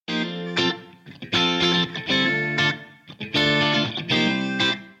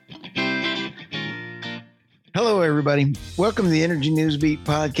Hello, everybody. Welcome to the Energy News Beat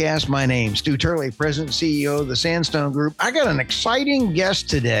podcast. My name's Stu Turley, President and CEO of the Sandstone Group. I got an exciting guest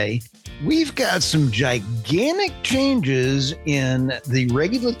today. We've got some gigantic changes in the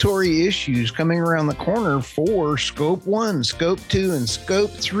regulatory issues coming around the corner for Scope 1, Scope 2, and Scope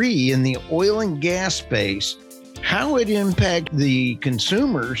 3 in the oil and gas space, how it impacts the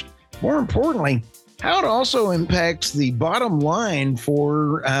consumers, more importantly, how it also impacts the bottom line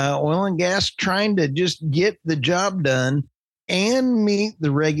for oil and gas trying to just get the job done and meet the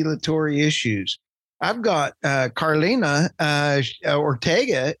regulatory issues. I've got Carlina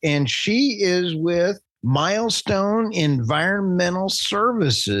Ortega, and she is with Milestone Environmental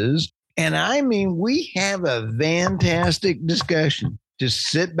Services. And I mean, we have a fantastic discussion. Just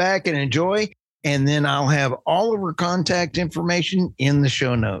sit back and enjoy. And then I'll have all of her contact information in the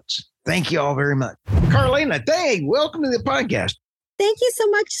show notes. Thank you all very much. Carlina, hey, welcome to the podcast. Thank you so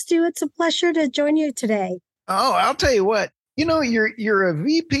much, Stu. It's a pleasure to join you today. Oh, I'll tell you what, you're a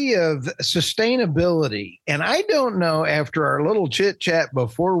VP of sustainability. And I don't know, after our little chit chat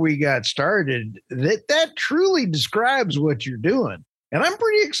before we got started, that truly describes what you're doing. And I'm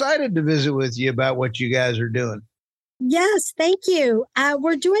pretty excited to visit with you about what you guys are doing. Yes, thank you.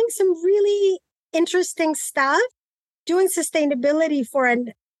 We're doing some really interesting stuff, doing sustainability for a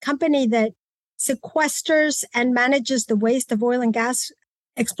company that sequesters and manages the waste of oil and gas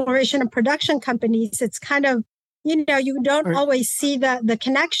exploration and production companies. It's kind of, you don't always see the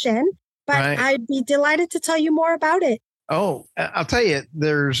connection, but right. I'd be delighted to tell you more about it. Oh, I'll tell you,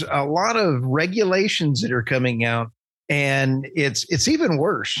 there's a lot of regulations that are coming out, and it's even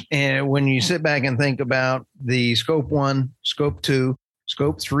worse. And when you sit back and think about the Scope 1, Scope 2,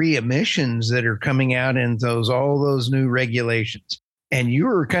 Scope 3 emissions that are coming out in all those new regulations. And you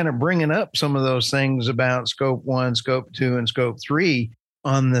were kind of bringing up some of those things about Scope 1, Scope 2, and Scope 3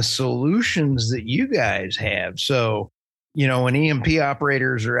 on the solutions that you guys have. So, when ENB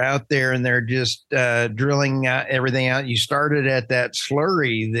operators are out there and they're just drilling everything out, you started at that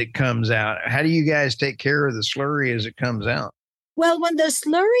slurry that comes out. How do you guys take care of the slurry as it comes out? Well, when the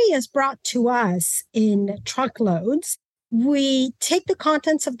slurry is brought to us in truckloads, we take the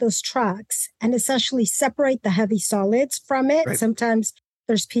contents of those trucks and essentially separate the heavy solids from it. Right. Sometimes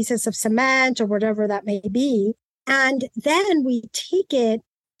there's pieces of cement or whatever that may be. And then we take it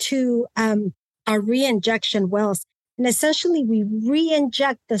to our re-injection wells. And essentially we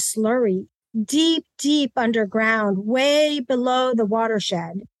re-inject the slurry deep, deep underground, way below the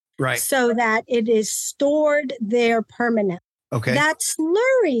watershed. Right. So that it is stored there permanently. Okay. That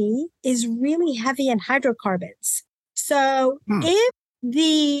slurry is really heavy in hydrocarbons. So if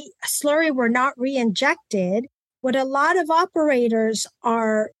the slurry were not re-injected, what a lot of operators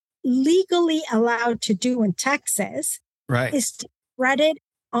are legally allowed to do in Texas is to spread it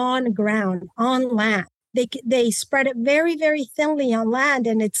on ground, on land. They spread it very, very thinly on land,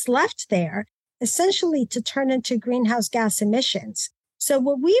 and it's left there essentially to turn into greenhouse gas emissions. So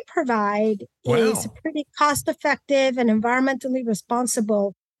what we provide is a pretty cost-effective and environmentally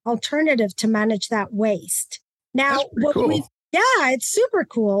responsible alternative to manage that waste. Now, it's super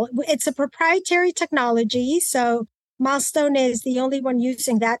cool. It's a proprietary technology. So Milestone is the only one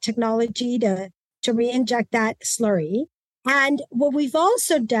using that technology to re-inject that slurry. And what we've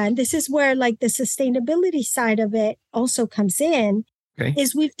also done, this is where the sustainability side of it also comes in,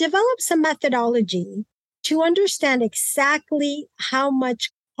 is we've developed some methodology to understand exactly how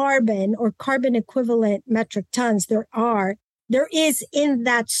much carbon or carbon equivalent metric tons there is in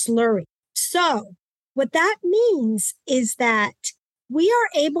that slurry. So what that means is that we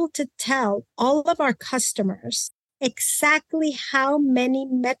are able to tell all of our customers exactly how many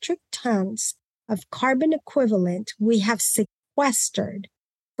metric tons of carbon equivalent we have sequestered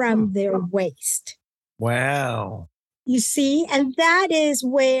from their waste. Wow. You see, and that is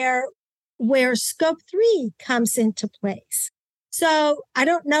where Scope 3 comes into place. So I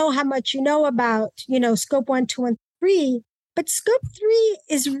don't know how much you know about, Scope 1, 2, and 3, but Scope 3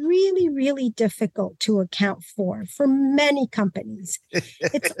 is really, really difficult to account for many companies.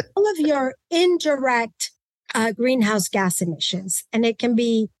 It's all of your indirect greenhouse gas emissions, and it can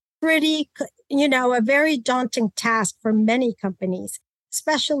be pretty, a very daunting task for many companies,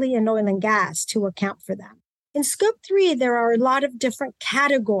 especially in oil and gas, to account for them. In Scope 3, there are a lot of different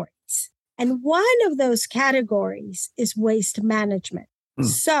categories, and one of those categories is waste management.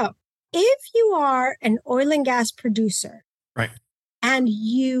 So if you are an oil and gas producer, and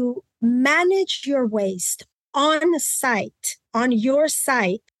you manage your waste on site, on your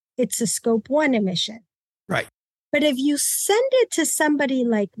site, it's a Scope 1 emission. Right. But if you send it to somebody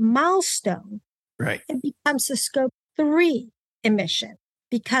like Milestone, it becomes a Scope 3 emission.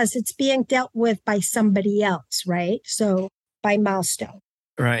 because it's being dealt with by somebody else, right? So by Milestone.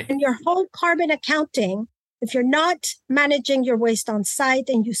 Right. And your whole carbon accounting, if you're not managing your waste on site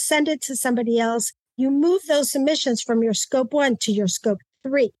and you send it to somebody else, you move those emissions from your scope 1 to your scope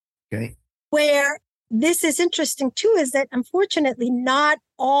 3. Okay. Where this is interesting too is that unfortunately not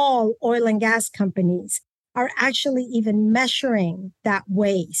all oil and gas companies are actually even measuring that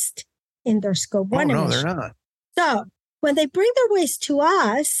waste in their scope 1 emissions. No, they're not. So when they bring their waste to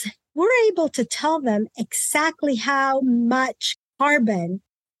us, we're able to tell them exactly how much carbon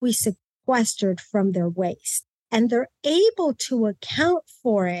we sequestered from their waste. And they're able to account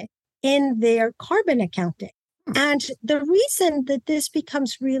for it in their carbon accounting. And the reason that this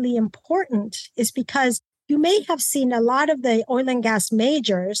becomes really important is because you may have seen a lot of the oil and gas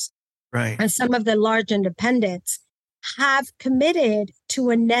majors, right, and some of the large independents have committed to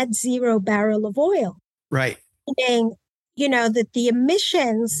a net zero barrel of oil. Right. Meaning, that the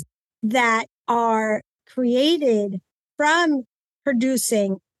emissions that are created from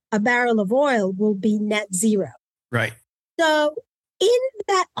producing a barrel of oil will be net zero. Right. So in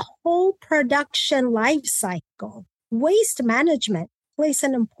that whole production life cycle, waste management plays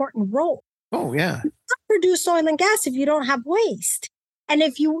an important role. Oh, yeah. You can't produce oil and gas if you don't have waste. And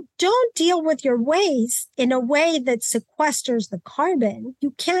if you don't deal with your waste in a way that sequesters the carbon,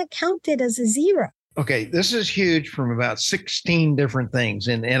 you can't count it as a zero. Okay, this is huge from about 16 different things.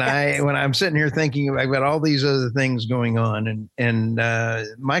 And Yes. when I'm sitting here thinking about all these other things going on, and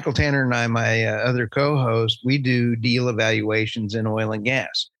Michael Tanner and I, my other co-host, we do deal evaluations in oil and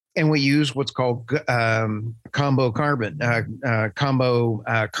gas. And we use what's called combo curve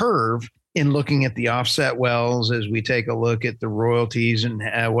in looking at the offset wells as we take a look at the royalties and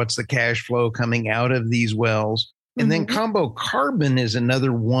what's the cash flow coming out of these wells. And then combo carbon is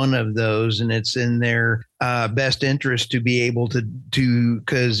another one of those, and it's in their best interest to be able to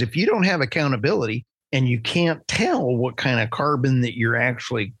because if you don't have accountability and you can't tell what kind of carbon that you're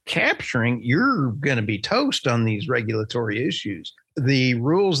actually capturing, you're going to be toast on these regulatory issues. The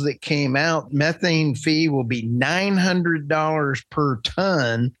rules that came out, methane fee will be $900 per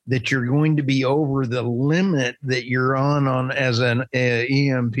ton that you're going to be over the limit that you're on as an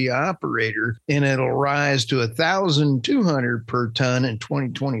EMP operator, and it'll rise to $1,200 per ton in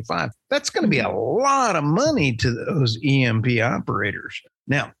 2025. That's going to be a lot of money to those EMP operators.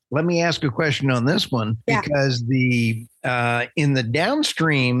 Now, let me ask a question on this one, because the in the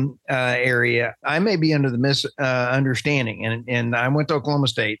downstream area, I may be under the misunderstanding, and I went to Oklahoma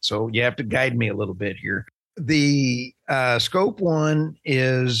State, so you have to guide me a little bit here. The scope 1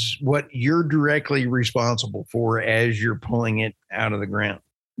 is what you're directly responsible for as you're pulling it out of the ground.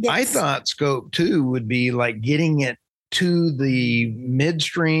 Yes. I thought scope 2 would be like getting it to the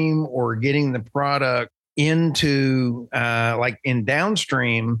midstream or getting the product into like in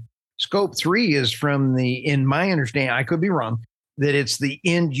downstream. Scope 3 is from in my understanding, I could be wrong, that it's the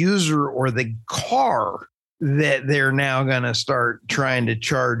end user or the car that they're now going to start trying to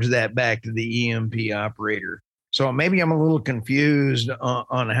charge that back to the EMP operator. So maybe I'm a little confused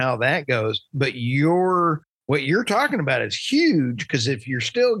on how that goes, but what you're talking about is huge, because if you're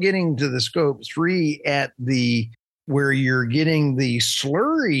still getting to the scope 3 at where you're getting the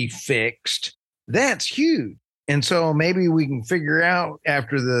slurry fixed, that's huge. And so maybe we can figure out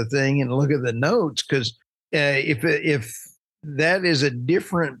after the thing and look at the notes, because if that is a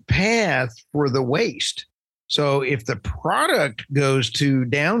different path for the waste. So if the product goes to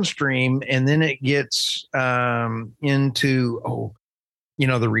downstream and then it gets into,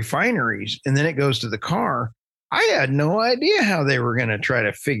 the refineries, and then it goes to the car, I had no idea how they were going to try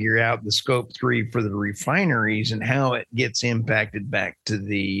to figure out the scope 3 for the refineries and how it gets impacted back to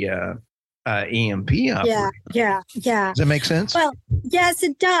the EMP operator. Yeah. Does that make sense? Well, yes,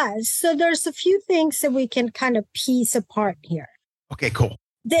 it does. So there's a few things that we can kind of piece apart here. Okay, cool.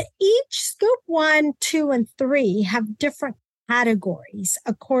 That each scope 1, 2, and 3 have different categories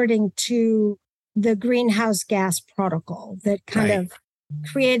according to the greenhouse gas protocol that kind of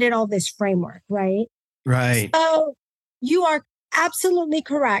created all this framework, right? Right. So you are absolutely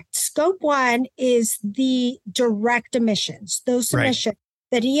correct. Scope 1 is the direct emissions, those emissions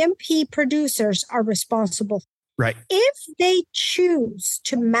that EMP producers are responsible for. Right. If they choose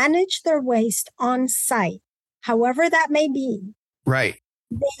to manage their waste on site, however that may be,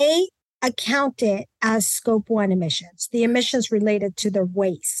 they account it as scope 1 emissions, the emissions related to their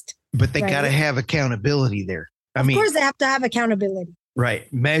waste. But they got to have accountability there. Of course, they have to have accountability.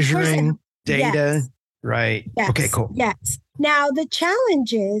 Right. Measuring data. Yes. Right. Yes. Okay, cool. Yes. Now, the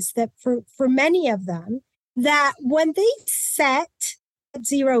challenge is that for many of them, that when they set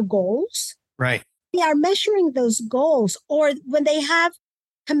zero goals, they are measuring those goals, or when they have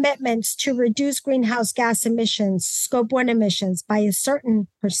commitments to reduce greenhouse gas emissions, scope 1 emissions by a certain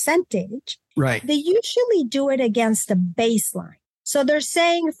percentage, right. they usually do it against a baseline. So they're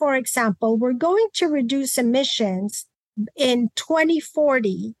saying, for example, we're going to reduce emissions in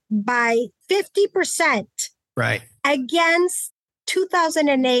 2040 by 50%, right, against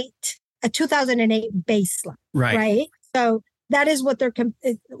 2008, a 2008 baseline, right? So that is what they're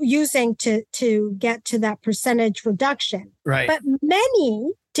using to get to that percentage reduction. Right. But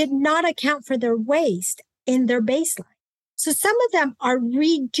many did not account for their waste in their baseline. So some of them are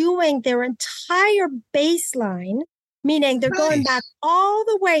redoing their entire baseline, meaning they're going back all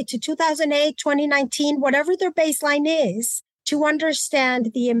the way to 2008, 2019, whatever their baseline is, to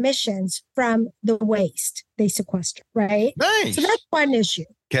understand the emissions from the waste they sequester, right? Nice. So that's one issue.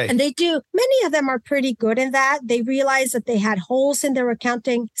 Okay. And many of them are pretty good in that. They realize that they had holes in their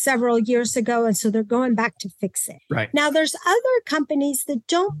accounting several years ago, and so they're going back to fix it. Right. Now, there's other companies that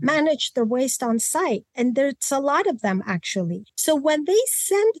don't manage their waste on site, and there's a lot of them actually. So when they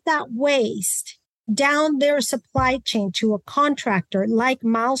send that waste down their supply chain to a contractor like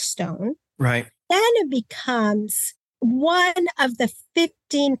Milestone, right, then it becomes one of the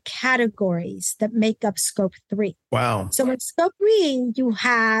 15 categories that make up scope 3. Wow. So in scope 3, you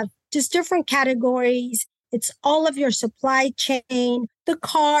have just different categories. It's all of your supply chain, the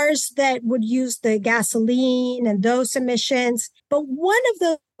cars that would use the gasoline and those emissions. But one of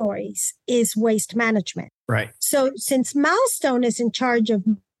those categories is waste management. Right. So since Milestone is in charge of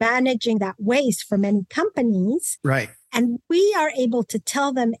managing that waste for many companies, right, and we are able to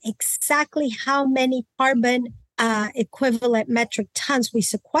tell them exactly how many carbon equivalent metric tons we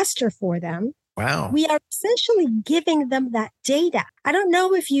sequester for them. Wow. We are essentially giving them that data. I don't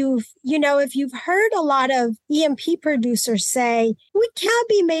know if you've heard a lot of EMP producers say, we can't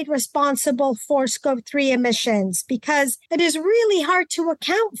be made responsible for scope 3 emissions because it is really hard to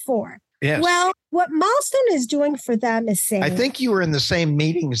account for. Yes. Well, what Milestone is doing for them is saying, I think you were in the same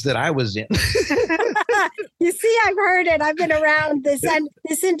meetings that I was in. You see, I've heard it. I've been around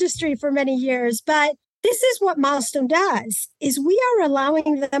this industry for many years, but this is what Milestone does, is we are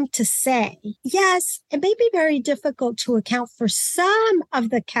allowing them to say, yes, it may be very difficult to account for some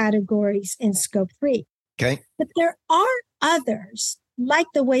of the categories in scope 3. Okay. But there are others, like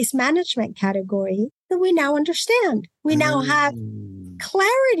the waste management category, that we now understand. We now have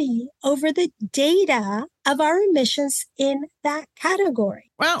clarity over the data of our emissions in that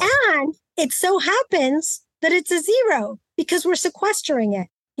category. Wow. And it so happens that it's a 0 because we're sequestering it.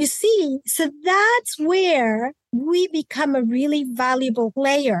 You see, so that's where we become a really valuable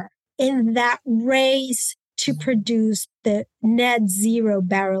player in that race to produce the net zero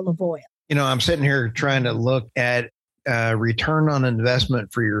barrel of oil. You know, I'm sitting here trying to look at return on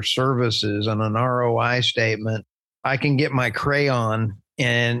investment for your services on an ROI statement. I can get my crayon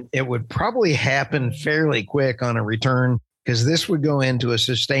and it would probably happen fairly quick on a return, because this would go into a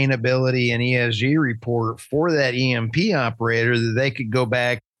sustainability and ESG report for that EMP operator that they could go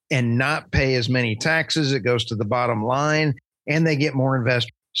back and not pay as many taxes. It goes to the bottom line and they get more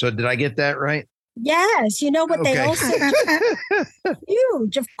investors. So did I get that right? Yes. You know what they also do?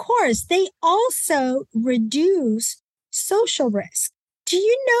 Huge. Of course. They also reduce social risk. Do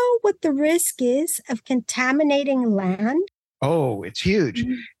you know what the risk is of contaminating land? Oh, it's huge.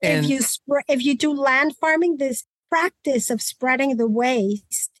 And if you do land farming, this practice of spreading the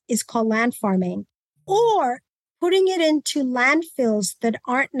waste is called land farming, or putting it into landfills that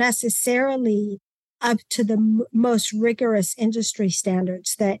aren't necessarily up to the most rigorous industry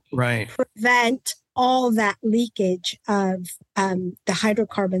standards that prevent all that leakage of the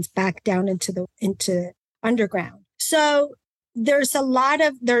hydrocarbons back down into underground. So there's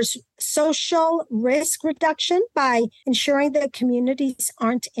social risk reduction by ensuring that communities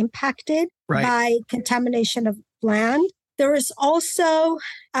aren't impacted by contamination of land. There is also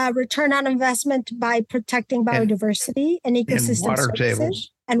a return on investment by protecting biodiversity and ecosystem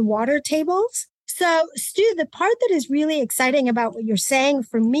services and water tables. So, Stu, the part that is really exciting about what you're saying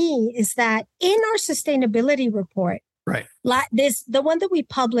for me is that in our sustainability report, the one that we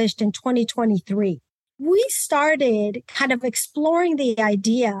published in 2023, we started kind of exploring the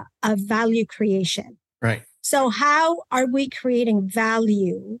idea of value creation. Right. So how are we creating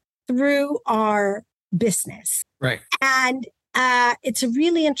value through our business? Right. And it's a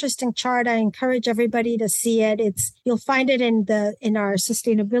really interesting chart. I encourage everybody to see it. You'll find it in our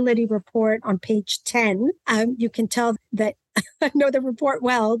sustainability report on page 10. You can tell that I know the report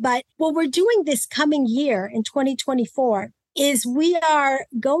well, but what we're doing this coming year in 2024 is we are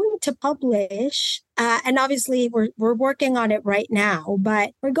going to publish, and obviously we're working on it right now,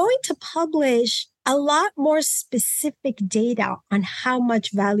 but we're going to publish a lot more specific data on how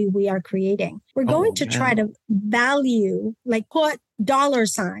much value we are creating. We're going to try to value, like put dollar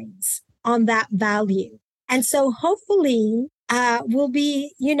signs on that value. And so hopefully we'll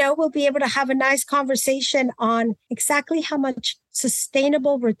be able to have a nice conversation on exactly how much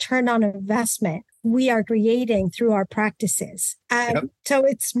sustainable return on investment we are creating through our practices. So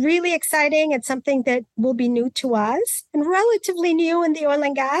it's really exciting. It's something that will be new to us and relatively new in the oil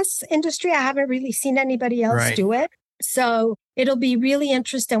and gas industry. I haven't really seen anybody else do it. So it'll be really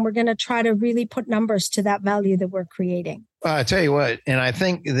interesting. We're going to try to really put numbers to that value that we're creating. I tell you what, and I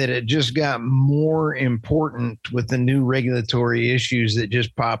think that it just got more important with the new regulatory issues that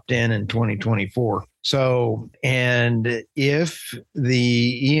just popped in 2024. So, and if the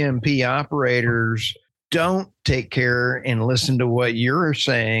E&P operators don't take care and listen to what you're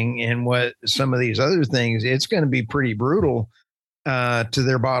saying and what some of these other things, it's going to be pretty brutal to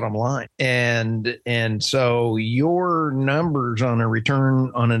their bottom line. And so your numbers on a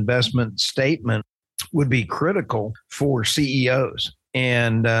return on investment statement would be critical for CEOs.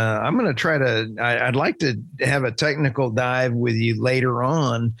 And I'm going to try to, I'd like to have a technical dive with you later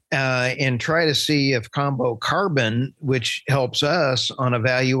on and try to see if Combo Carbon, which helps us on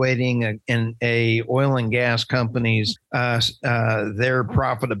evaluating a oil and gas company's their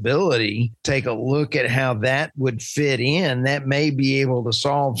profitability, take a look at how that would fit in. That may be able to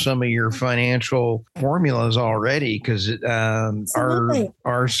solve some of your financial formulas already, because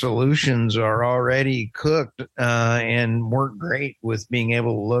our solutions are already cooked and work great with being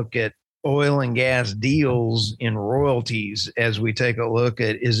able to look at oil and gas deals in royalties as we take a look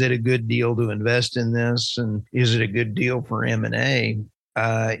at, is it a good deal to invest in this? And is it a good deal for M&A?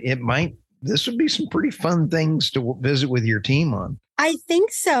 This would be some pretty fun things to visit with your team on. I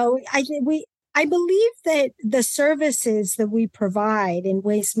think so. I believe that the services that we provide in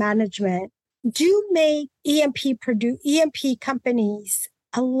waste management do make E&P companies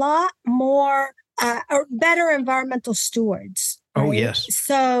a lot more or better environmental stewards. Right? Oh, yes.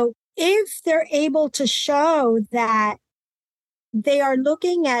 So if they're able to show that they are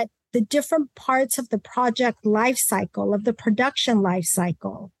looking at the different parts of the project life cycle, of the production life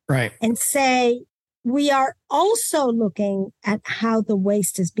cycle, right, and say, we are also looking at how the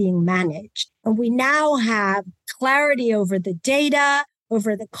waste is being managed. And we now have clarity over the data,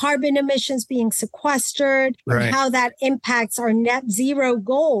 over the carbon emissions being sequestered, and how that impacts our net zero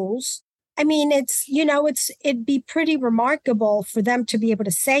goals. I mean, it'd be pretty remarkable for them to be able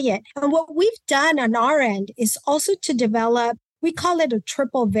to say it. And what we've done on our end is also to develop, we call it a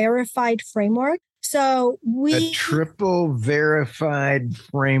triple verified framework. So a triple verified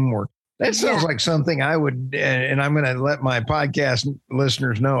framework. That sounds like something I would, and I'm going to let my podcast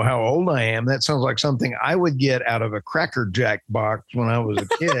listeners know how old I am. That sounds like something I would get out of a Cracker Jack box when I was a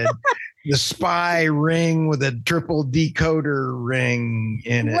kid. The spy ring with a triple decoder ring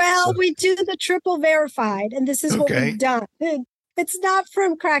in it. Well, we do the triple verified, and this is what we've done. It's not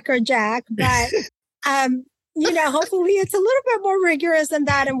from Cracker Jack, but hopefully it's a little bit more rigorous than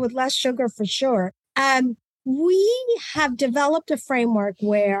that and with less sugar for sure. We have developed a framework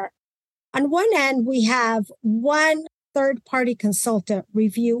where on one end, we have one third-party consultant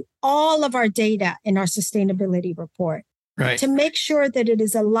review all of our data in our sustainability report to make sure that it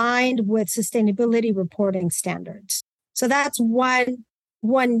is aligned with sustainability reporting standards. So that's one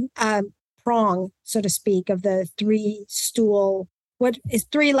prong, so to speak, of the three-legged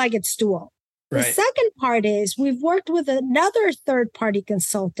stool. The second part is we've worked with another third-party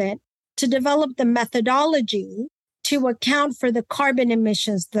consultant to develop the methodology to account for the carbon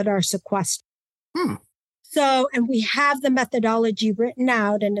emissions that are sequestered. So, and we have the methodology written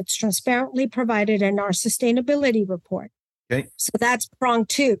out and it's transparently provided in our sustainability report. So that's prong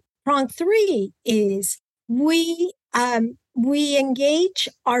 2. Prong 3 is we engage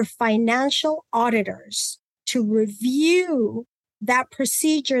our financial auditors to review that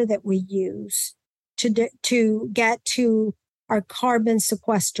procedure that we use to get to our carbon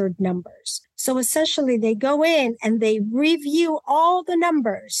sequestered numbers. So essentially they go in and they review all the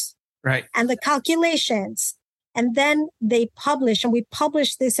numbers and the calculations, and then they publish, and we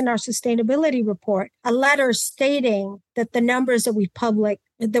publish this in our sustainability report, a letter stating that the numbers that we've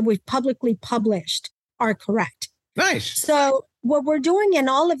publicly published are correct. Nice. So what we're doing in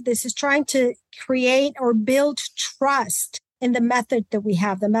all of this is trying to create or build trust in the method that we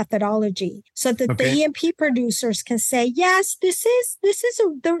have, the methodology, so that the E&P producers can say, yes, this is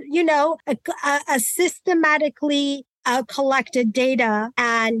a systematically collected data,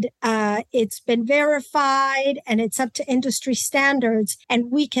 and it's been verified and it's up to industry standards,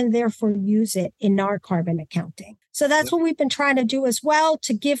 and we can therefore use it in our carbon accounting. So that's what we've been trying to do as well,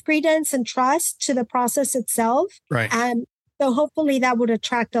 to give credence and trust to the process itself. Right. And so hopefully that would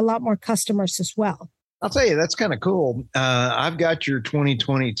attract a lot more customers as well. I'll tell you, that's kind of cool. I've got your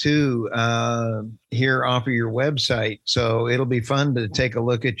 2022 here off of your website. So it'll be fun to take a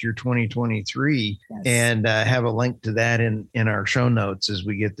look at your 2023 and have a link to that in our show notes as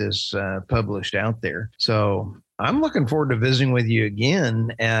we get this published out there. So I'm looking forward to visiting with you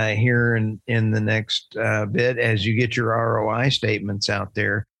again here in the next bit as you get your ROI statements out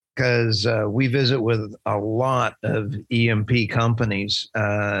there. Because we visit with a lot of EMP companies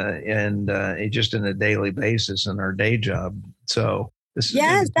and just on a daily basis in our day job. So this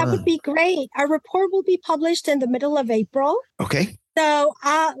is that would be great. Our report will be published in the middle of April. Okay. So,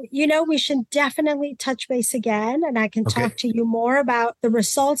 we should definitely touch base again, and I can talk to you more about the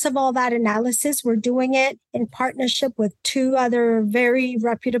results of all that analysis. We're doing it in partnership with 2 other very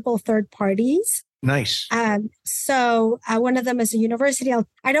reputable third parties. Nice. So one of them is a university.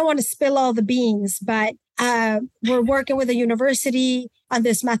 I don't want to spill all the beans, but we're working with a university on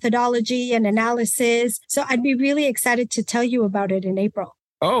this methodology and analysis. So I'd be really excited to tell you about it in April.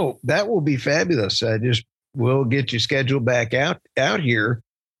 Oh, that will be fabulous. We'll get you scheduled back out here.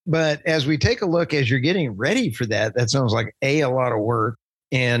 But as we take a look, as you're getting ready for that sounds like a lot of work.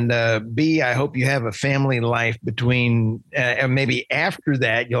 And B, I hope you have a family life between, and maybe after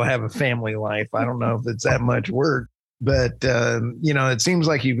that, you'll have a family life. I don't know if it's that much work, but, it seems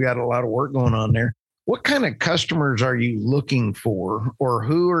like you've got a lot of work going on there. What kind of customers are you looking for, or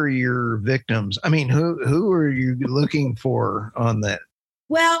who are your victims? I mean, who are you looking for on that?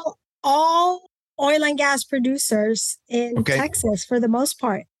 Well, all oil and gas producers in Texas, for the most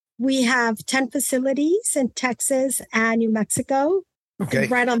part. We have 10 facilities in Texas and New Mexico.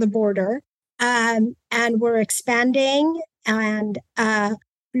 Right on the border. And we're expanding, and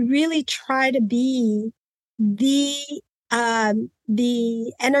we really try to be the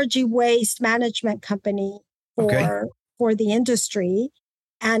energy waste management company for the industry.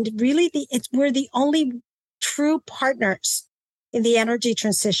 And really we're the only true partners in the energy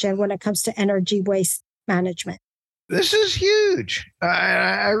transition when it comes to energy waste management. This is huge.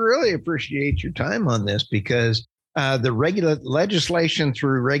 I really appreciate your time on this, because the legislation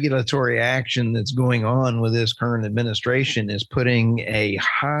through regulatory action that's going on with this current administration is putting a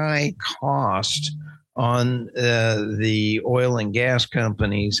high cost on the oil and gas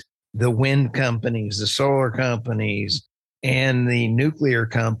companies, the wind companies, the solar companies, and the nuclear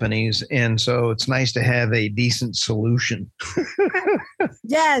companies. And so it's nice to have a decent solution.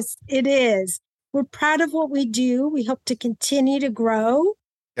 Yes, it is. We're proud of what we do. We hope to continue to grow.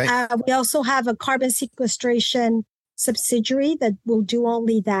 We also have a carbon sequestration subsidiary that will do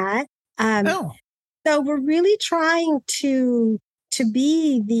only that. So we're really trying to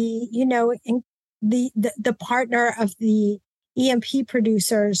be the partner of the EMP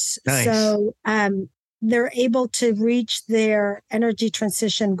producers. Nice. So they're able to reach their energy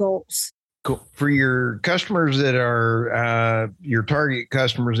transition goals. Cool. For your customers that are your target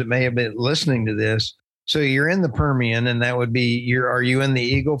customers that may have been listening to this, so you're in the Permian, and that would be are you in the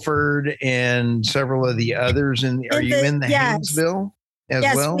Eagle Ford and several of the others? Are you in the Haynesville as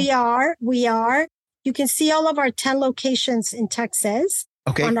well? Yes, we are. You can see all of our 10 locations in Texas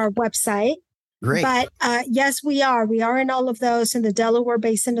on our website. Great. But yes, we are. We are in all of those, in the Delaware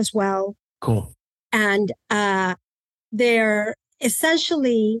Basin as well. Cool. And they're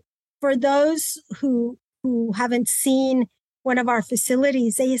essentially, for those who haven't seen one of our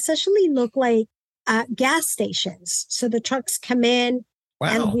facilities, they essentially look like gas stations. So the trucks come in,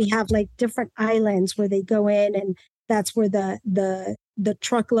 and we have like different islands where they go in, and that's where the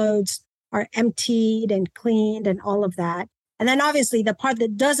truckloads are emptied and cleaned and all of that. And then obviously the part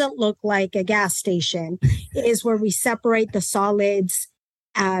that doesn't look like a gas station is where we separate the solids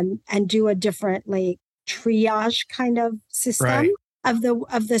and do a different like triage kind of system of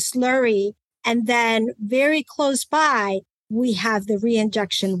the slurry. And then very close by, we have the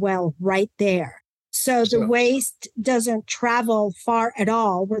reinjection well right there. So the waste doesn't travel far at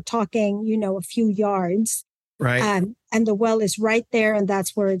all. We're talking, a few yards. Right. And the well is right there, and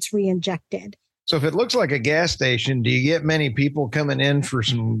that's where it's reinjected. So if it looks like a gas station, do you get many people coming in for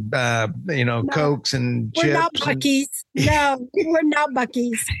some, no, Cokes and chips? We're not Buc-ee's. No, we're not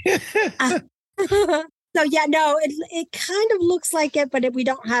Buc-ee's. So yeah, no, it kind of looks like it, but we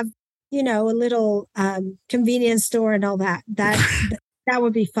don't have, a little convenience store and all that. That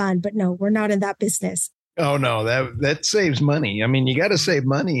would be fun, but no, we're not in that business. Oh no, that saves money. I mean, you got to save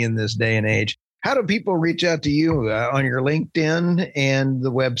money in this day and age. How do people reach out to you on your LinkedIn and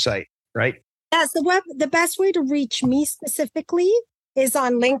the website, right? Yes, the best way to reach me specifically is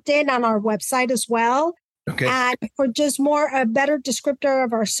on LinkedIn, on our website as well. Okay. And for just a better descriptor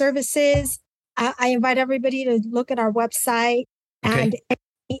of our services, I invite everybody to look at our website and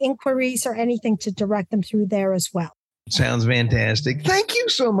any inquiries or anything to direct them through there as well. Sounds fantastic. Thank you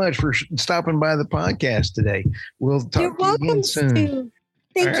so much for stopping by the podcast today. We'll talk to you again soon. Stu.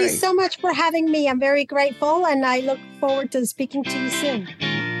 Thank you so much for having me. I'm very grateful, and I look forward to speaking to you soon.